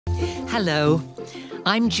Hello,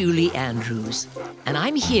 I'm Julie Andrews, and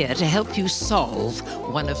I'm here to help you solve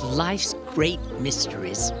one of life's great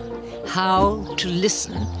mysteries: how to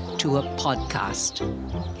listen to a podcast.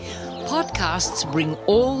 Podcasts bring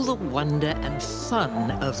all the wonder and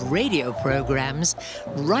fun of radio programs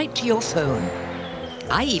right to your phone.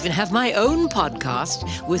 I even have my own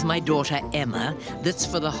podcast with my daughter Emma that's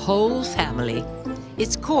for the whole family.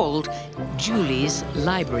 It's called Julie's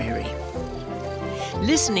Library.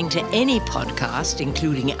 Listening to any podcast,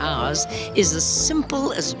 including ours, is as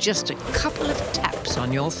simple as just a couple of taps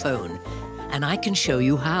on your phone, and I can show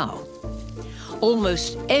you how.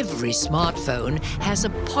 Almost every smartphone has a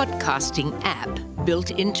podcasting app built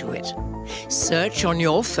into it. Search on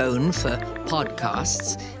your phone for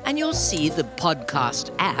podcasts, and you'll see the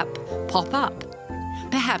podcast app pop up.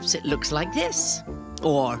 Perhaps it looks like this,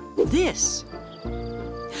 or this.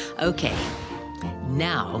 Okay,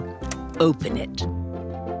 now open it.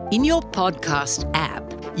 In your podcast app,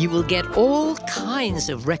 you will get all kinds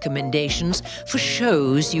of recommendations for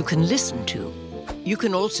shows you can listen to. You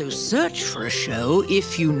can also search for a show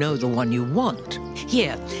if you know the one you want.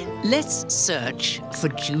 Here, let's search for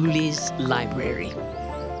Julie's Library.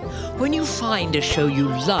 When you find a show you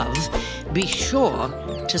love, be sure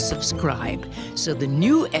to subscribe so the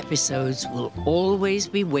new episodes will always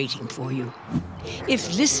be waiting for you.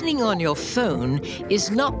 If listening on your phone is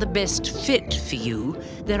not the best fit for you,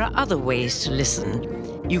 there are other ways to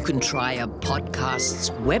listen. You can try a podcast's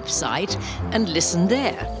website and listen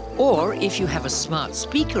there. Or if you have a smart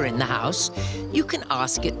speaker in the house, you can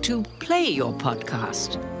ask it to play your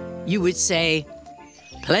podcast. You would say,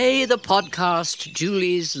 "Play the podcast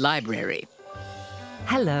Julie's Library."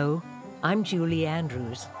 Hello, I'm Julie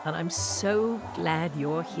Andrews, and I'm so glad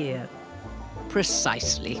you're here.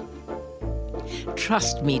 Precisely.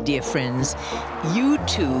 Trust me, dear friends, you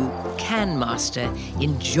too can master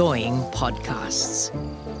enjoying podcasts.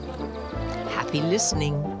 Happy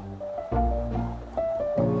listening.